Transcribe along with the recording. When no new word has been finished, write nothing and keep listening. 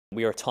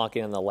We are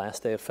talking on the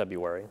last day of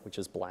February, which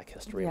is Black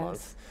History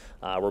Yes.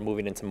 Month. We're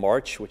moving into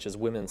March, which is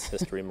Women's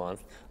History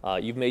Month.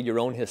 You've made your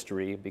own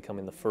history,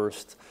 becoming the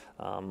first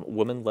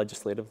woman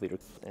legislative leader,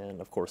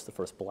 and of course the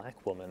first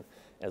Black woman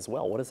as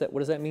well. What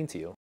does that mean to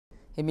you?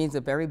 It means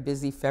a very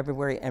busy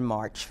February and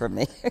March for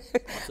me.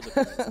 Lots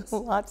of appearances.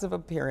 Lots of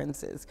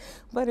appearances.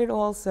 But it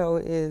also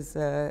is,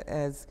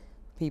 as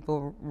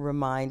people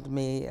remind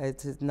me,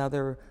 it's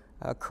another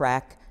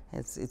crack.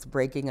 It's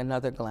breaking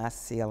another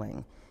glass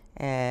ceiling.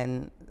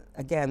 And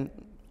again,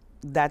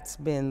 that's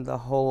been the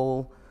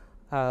whole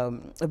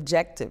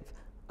objective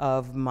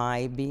of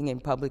my being in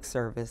public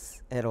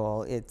service at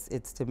all.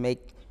 It's to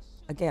make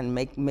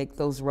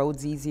those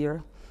roads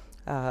easier.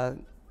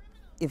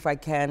 If I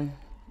can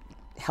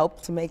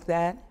help to make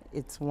that,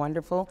 it's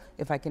wonderful.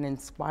 If I can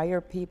inspire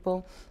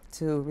people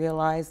to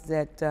realize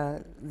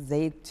that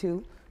they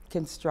too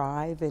can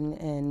strive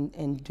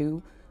and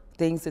do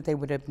things that they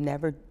would have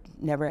never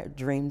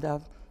dreamed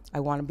of, I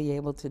want to be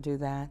able to do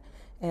that.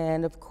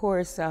 And of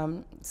course,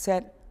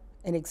 set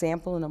an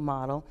example and a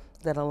model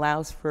that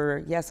allows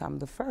for, yes, I'm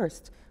the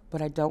first,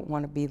 but I don't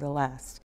want to be the last.